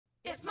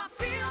It's my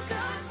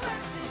feel-good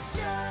breakfast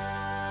show.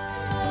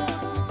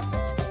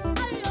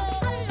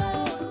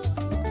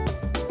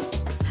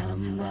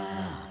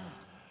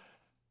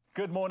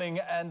 Good morning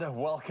and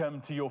welcome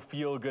to your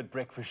Feel Good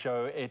Breakfast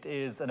Show. It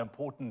is an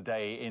important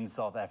day in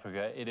South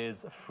Africa. It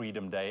is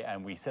Freedom Day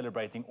and we're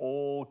celebrating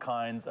all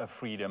kinds of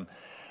freedom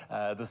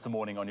this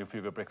morning on your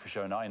Feel Good Breakfast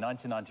Show. Now, in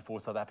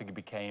 1994, South Africa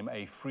became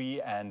a free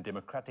and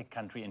democratic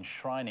country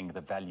enshrining the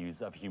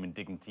values of human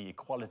dignity,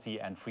 equality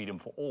and freedom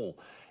for all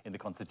in the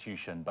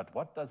Constitution. But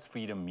what does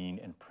freedom mean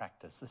in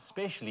practice,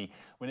 especially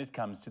when it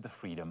comes to the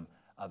freedom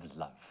of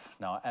love?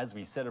 Now, as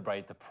we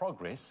celebrate the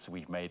progress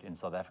we've made in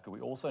South Africa, we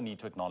also need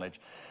to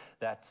acknowledge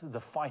that the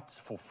fight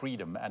for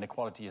freedom and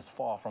equality is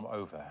far from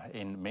over.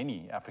 In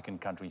many African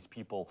countries,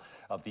 people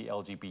of the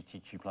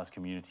LGBTQ+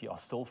 community are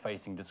still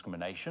facing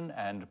discrimination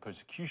and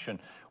persecution,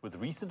 with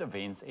recent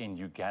events in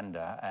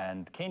Uganda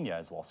and Kenya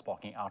as well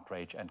sparking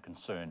outrage and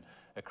concern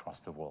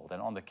across the world.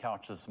 And on the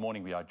couch this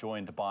morning, we are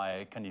joined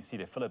by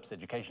Kanisile Phillips,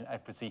 education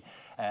advocacy,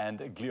 and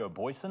Gleo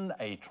Boyson,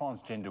 a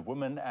transgender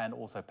woman and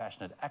also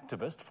passionate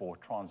activist for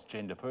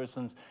transgender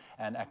persons,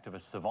 and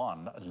activist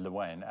Sivan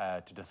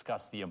Lewane to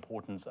discuss the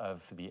importance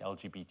of the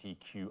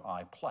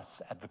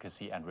LGBTQI+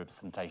 advocacy and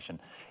representation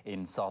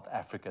in South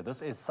Africa.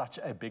 This is such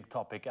a big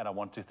topic, and I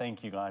want to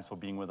thank you guys for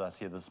being with us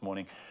here this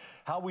morning.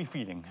 How are we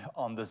feeling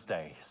on this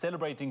day,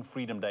 celebrating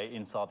Freedom Day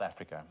in South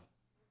Africa?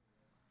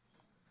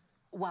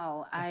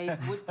 Well, I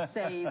would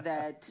say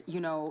that, you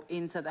know,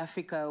 in South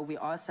Africa, we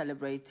are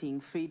celebrating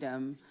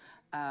freedom,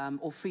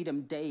 or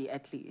Freedom Day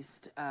at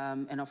least.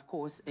 And of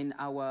course, in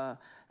our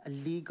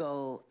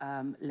legal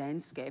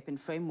landscape and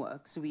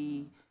frameworks,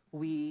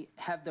 we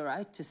have the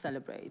right to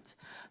celebrate.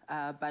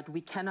 But we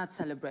cannot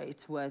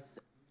celebrate with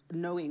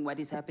knowing what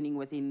is happening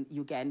within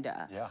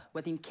Uganda,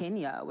 within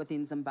Kenya,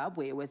 within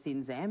Zimbabwe,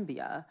 within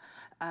Zambia.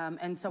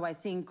 And so I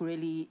think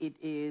really it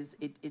is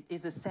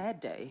a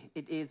sad day.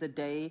 It is a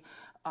day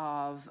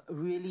of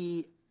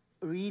really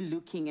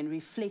re-looking and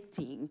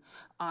reflecting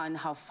on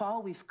how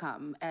far we've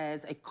come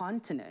as a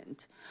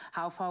continent,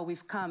 how far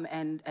we've come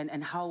and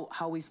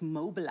how we've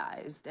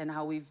mobilized and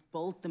how we've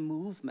built the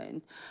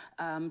movement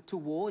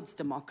towards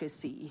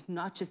democracy,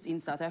 not just in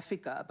South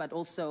Africa, but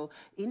also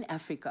in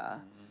Africa.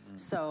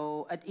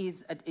 So it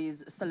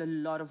is still a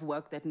lot of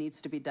work that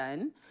needs to be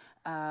done.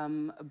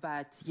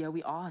 But here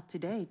we are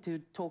today to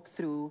talk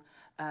through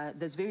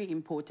this very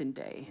important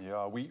day.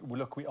 Yeah,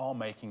 we are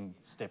making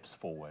steps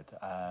forward.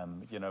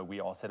 You know,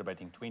 we are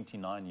celebrating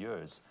 29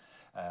 years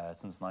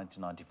since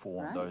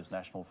 1994 on those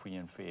national free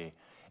and fair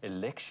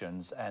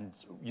elections. And,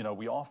 you know,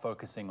 we are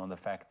focusing on the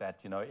fact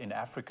that, you know, in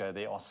Africa,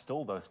 there are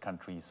still those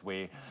countries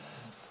where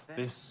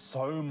there's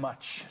so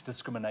much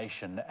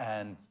discrimination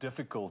and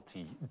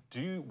difficulty.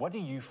 What do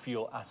you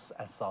feel us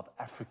as South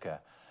Africa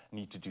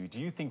need to do? Do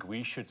you think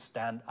we should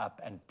stand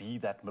up and be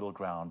that middle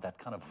ground, that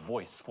kind of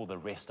voice for the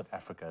rest of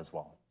Africa as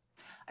well?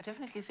 I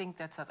definitely think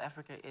that South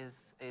Africa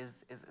is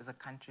a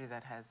country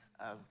that has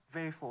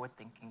very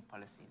forward-thinking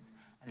policies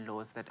and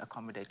laws that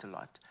accommodate a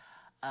lot.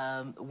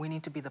 We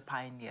need to be the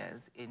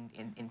pioneers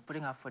in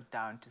putting our foot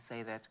down to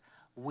say that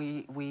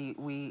we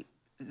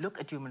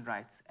look at human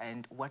rights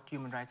and what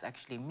human rights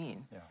actually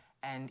mean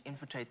and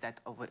infiltrate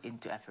that over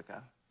into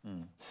Africa.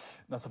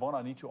 Now, Savannah,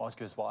 I need to ask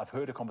you as well. I've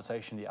heard a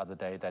conversation the other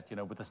day that, you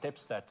know, with the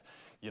steps that,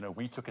 you know,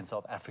 we took in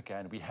South Africa,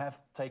 and we have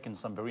taken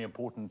some very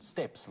important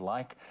steps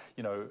like,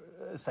 you know,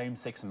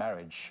 same-sex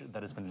marriage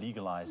that has been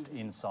legalized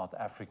in South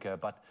Africa.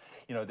 But,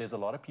 you know, there's a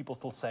lot of people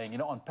still saying, you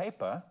know, on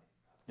paper,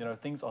 you know,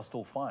 things are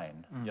still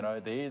fine. You know,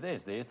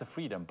 there's the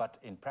freedom, but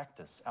in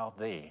practice, out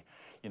there,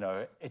 you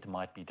know, it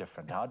might be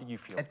different. How do you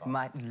feel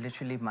about it?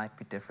 Literally might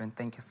be different.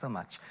 Thank you so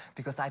much.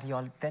 Because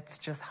that's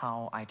just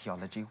how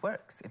ideology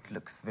works. It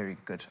looks very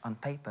good on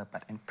paper,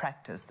 but in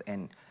practice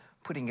and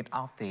putting it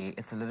out there,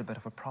 it's a little bit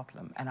of a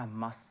problem. And I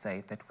must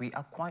say that we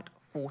are quite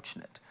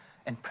fortunate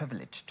and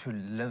privileged to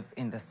live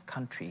in this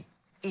country,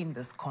 in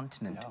this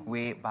continent,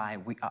 whereby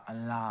we are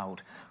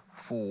allowed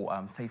for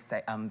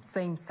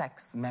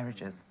same-sex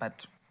marriages.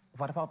 But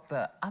what about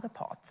the other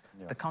parts,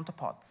 the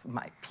counterparts,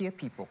 my peer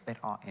people that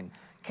are in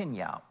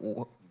Kenya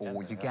or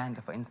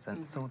Uganda, for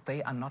instance? So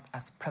they are not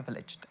as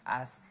privileged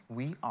as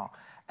we are.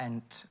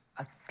 And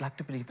I'd like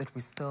to believe that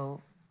we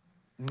still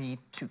need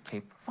to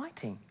keep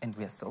fighting, and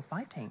we're still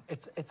fighting.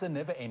 It's a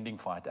never-ending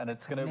fight, and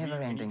it's going to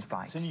never-ending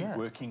fight. Continue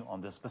working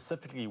on this,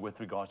 specifically with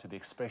regard to the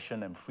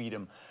expression and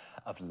freedom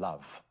of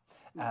love.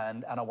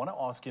 And I want to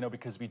ask, you know,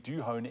 because we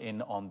do hone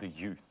in on the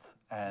youth,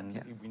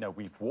 and you know,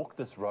 we've walked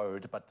this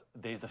road, but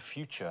there's a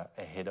future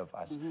ahead of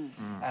us.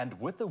 And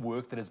with the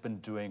work that has been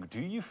doing,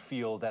 do you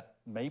feel that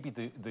maybe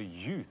the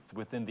youth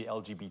within the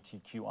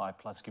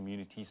LGBTQI+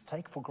 communities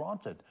take for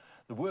granted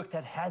the work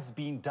that has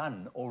been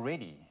done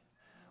already?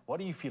 What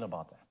do you feel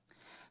about that?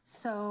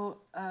 So,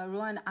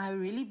 Rowan, I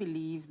really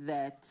believe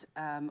that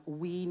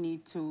we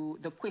need to,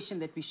 the question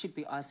that we should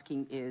be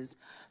asking is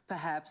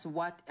perhaps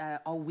what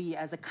are we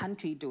as a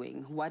country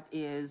doing? What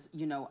is,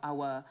 you know,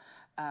 our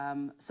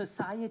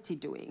society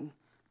doing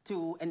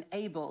to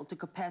enable, to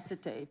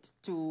capacitate,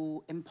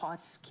 to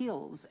impart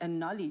skills and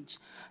knowledge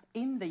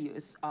in the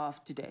youth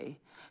of today.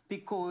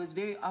 Because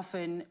very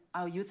often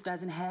our youth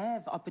doesn't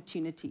have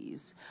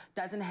opportunities,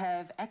 doesn't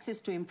have access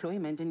to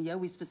employment. And here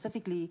we're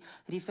specifically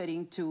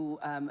referring to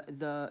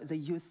the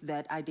youth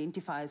that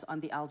identifies on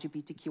the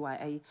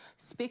LGBTQIA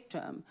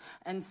spectrum.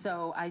 And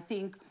so I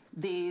think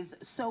there's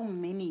so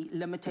many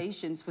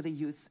limitations for the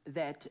youth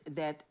that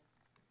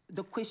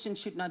the question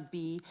should not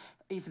be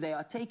if they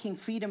are taking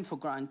freedom for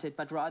granted,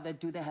 but rather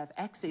do they have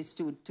access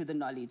to the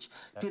knowledge?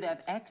 Do they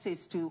have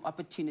access to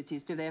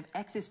opportunities? Do they have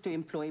access to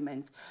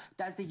employment?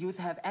 Does the youth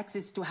have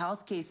access to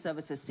healthcare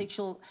services,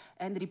 sexual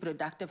and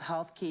reproductive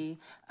healthcare,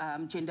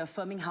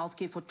 gender-affirming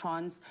healthcare for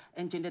trans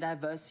and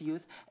gender-diverse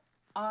youth?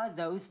 Are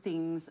those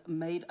things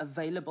made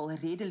available,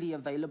 readily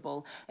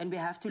available? And we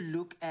have to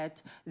look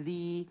at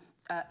the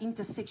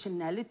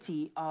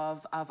intersectionality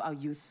of our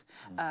youth.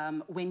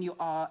 When you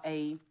are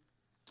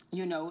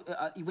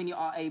when you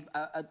are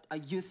a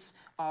youth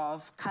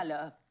of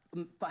color,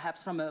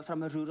 perhaps from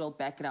a rural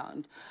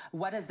background,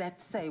 what does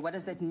that say? What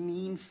does that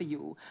mean for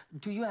you?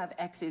 Do you have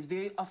access?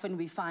 Very often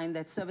we find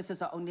that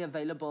services are only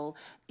available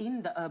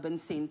in the urban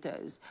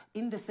centers,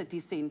 in the city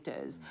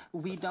centers.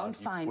 We don't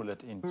find... pull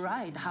it into...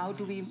 Right. How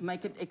do we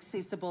make it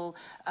accessible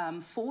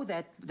for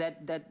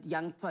that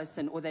young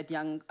person or that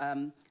young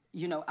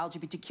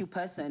LGBTQ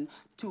person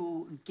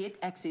to get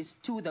access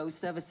to those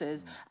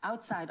services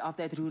outside of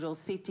that rural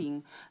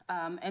setting?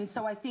 And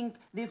so I think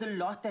there's a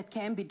lot that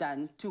can be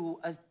done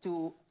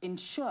to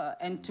ensure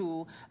and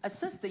to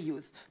assist the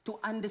youth to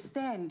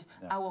understand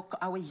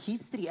our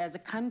history as a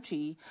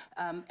country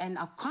and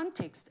our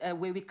context,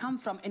 where we come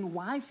from and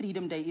why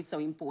Freedom Day is so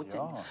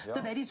important.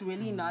 So that is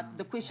really not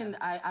the question.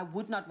 I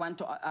would not want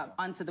to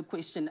answer the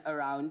question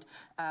around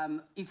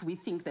if we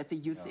think that the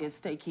youth is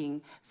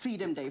taking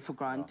Freedom Day for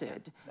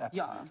granted.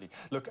 Absolutely.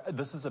 Look,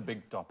 this is a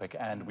big topic,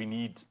 and we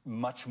need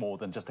much more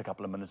than just a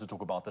couple of minutes to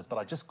talk about this. But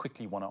I just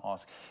quickly want to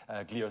ask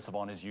Glio,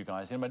 Savannah, you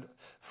guys,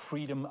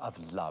 freedom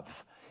of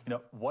love.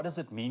 What does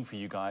it mean for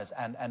you guys,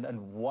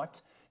 and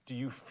what do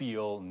you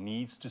feel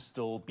needs to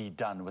still be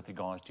done with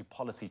regards to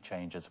policy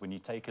changes when you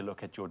take a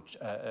look at your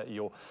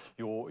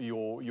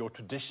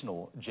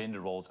traditional gender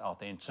roles out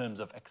there in terms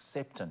of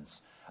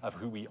acceptance of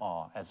who we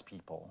are as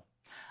people?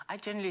 I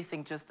generally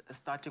think just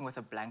starting with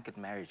a blanket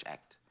marriage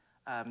act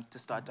to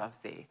start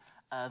off there.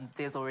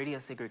 There's already a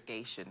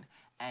segregation,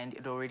 and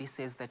it already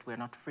says that we're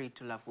not free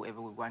to love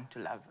whoever we want to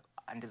love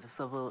under the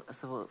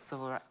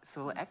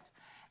Civil Act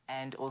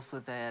and also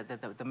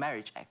the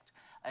Marriage Act.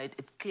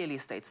 It clearly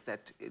states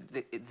that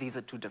these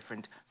are two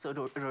different, so it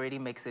already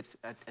makes it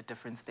a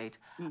different state.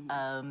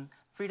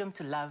 Freedom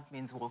to love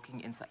means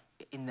walking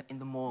in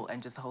the mall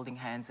and just holding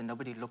hands and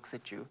nobody looks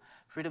at you.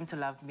 Freedom to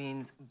love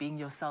means being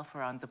yourself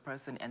around the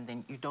person, and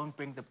then you don't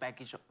bring the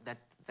baggage that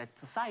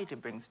society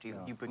brings to you.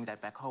 You bring that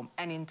back home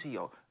and into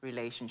your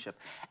relationship.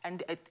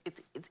 And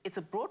it's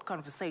a broad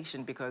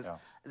conversation because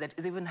that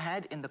is even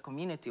had in the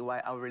community,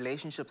 why our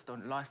relationships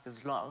don't last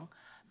as long,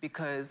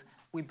 because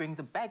we bring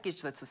the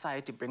baggage that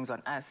society brings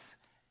on us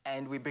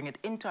and we bring it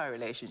into our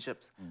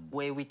relationships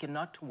where we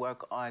cannot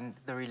work on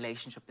the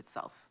relationship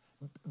itself.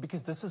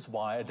 Because this is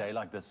why a day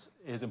like this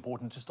is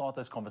important to start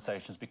those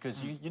conversations,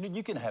 because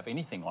you can have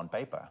anything on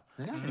paper,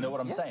 you know what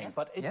I'm saying,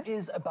 but it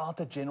is about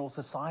the general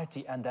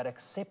society and that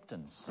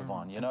acceptance,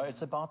 Savannah,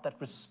 it's about that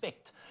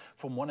respect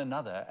from one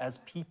another as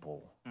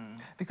people.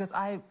 Because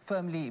I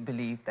firmly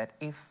believe that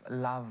if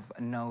love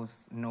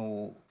knows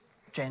no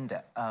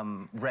gender,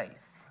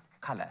 race,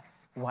 colour,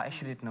 why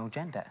should it know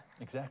gender?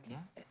 Exactly.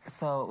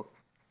 So,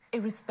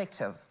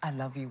 irrespective, I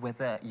love you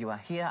whether you are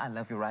here, I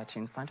love you right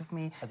in front of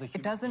me. As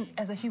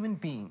a human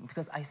being,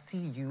 because I see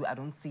you, I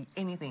don't see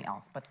anything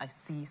else, but I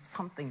see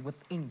something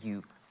within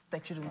you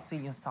that you don't see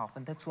in yourself,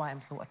 and that's why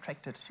I'm so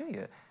attracted to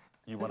you.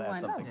 You want to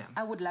add something?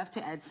 I would love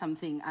to add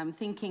something. I'm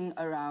thinking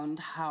around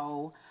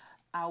how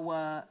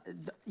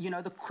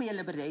the queer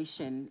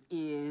liberation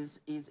is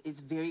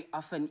very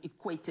often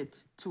equated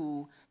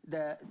to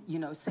the,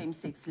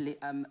 same-sex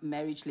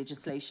marriage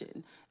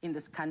legislation in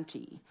this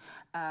country.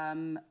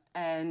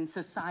 And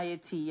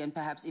society and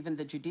perhaps even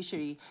the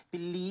judiciary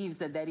believes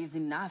that that is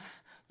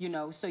enough,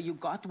 so you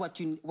got what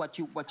you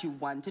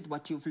wanted,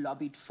 what you've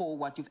lobbied for,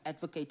 what you've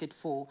advocated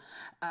for,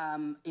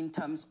 in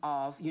terms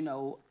of,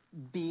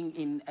 being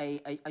in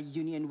a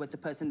union with the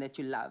person that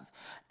you love.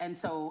 And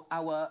so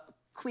our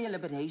queer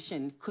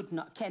liberation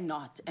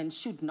cannot and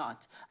should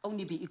not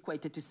only be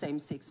equated to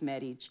same-sex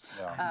marriage.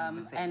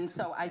 And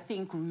so I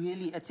think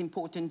really it's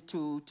important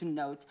to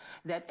note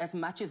that as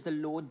much as the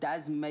law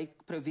does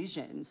make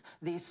provisions,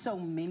 there's so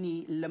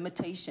many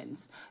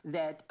limitations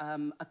that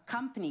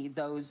accompany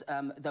those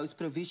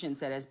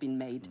provisions that has been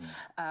made.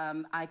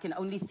 I can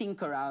only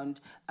think around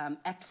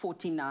Act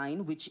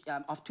 49, which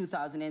of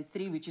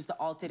 2003, which is the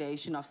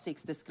Alteration of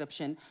Sex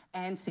Description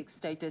and Sex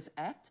Status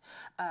Act,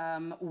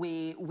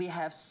 where we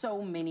have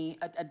so many,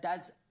 it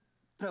does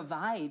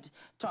provide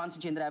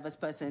transgender diverse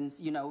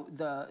persons, you know,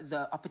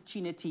 the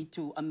opportunity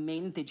to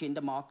amend the gender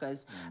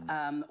markers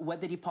with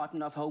the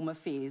Department of Home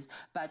Affairs,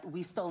 but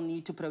we still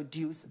need to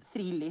produce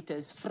 3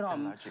 letters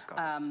from,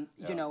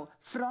 you know,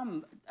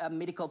 from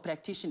medical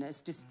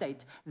practitioners to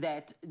state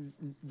that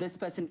this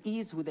person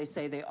is who they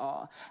say they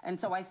are. And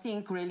so I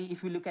think really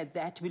if we look at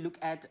that, we look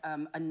at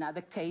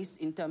another case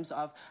in terms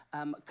of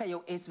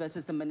KOS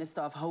versus the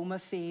Minister of Home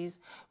Affairs,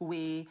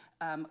 where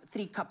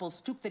 3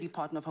 couples took the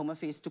Department of Home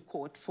Affairs to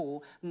court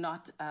for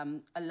not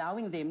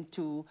allowing them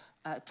to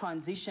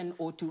transition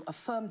or to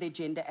affirm their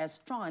gender as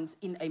trans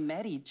in a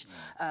marriage,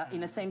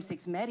 in a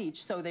same-sex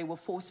marriage. So they were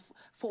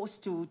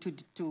forced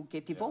to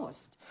get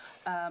divorced.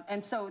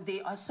 And so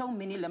there are so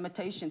many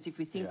limitations if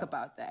we think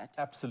about that.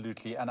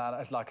 Absolutely. And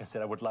like I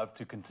said, I would love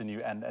to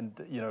continue and,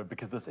 you know,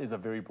 because this is a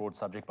very broad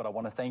subject, but I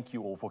want to thank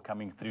you all for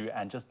coming through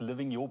and just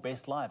living your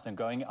best lives and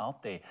going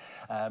out there.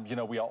 You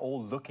know, we are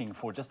all looking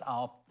for just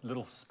our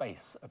little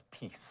space of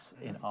peace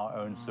in our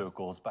own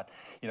circles. But,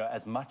 you know,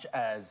 as much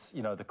as,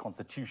 you know, the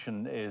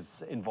Constitution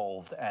is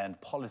involved and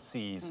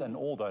policies and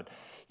all that,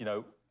 you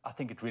know, I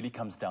think it really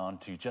comes down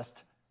to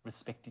just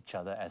respect each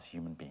other as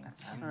human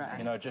beings. Right.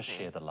 You know, just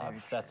share the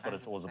love. That's what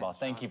it's all about.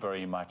 Thank you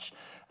very much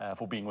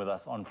for being with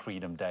us on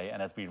Freedom Day.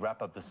 And as we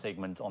wrap up the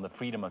segment on the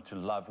freedom to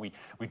love, we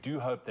do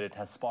hope that it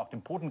has sparked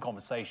important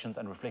conversations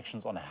and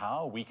reflections on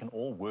how we can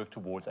all work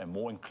towards a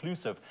more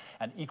inclusive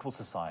and equal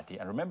society.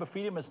 And remember,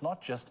 freedom is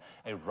not just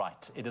a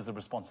right. It is a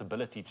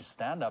responsibility to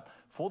stand up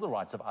for the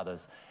rights of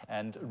others.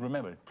 And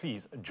remember,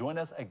 please join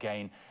us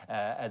again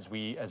as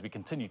we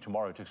continue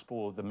tomorrow to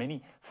explore the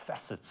many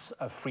facets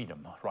of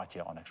freedom right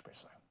here on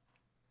Expresso.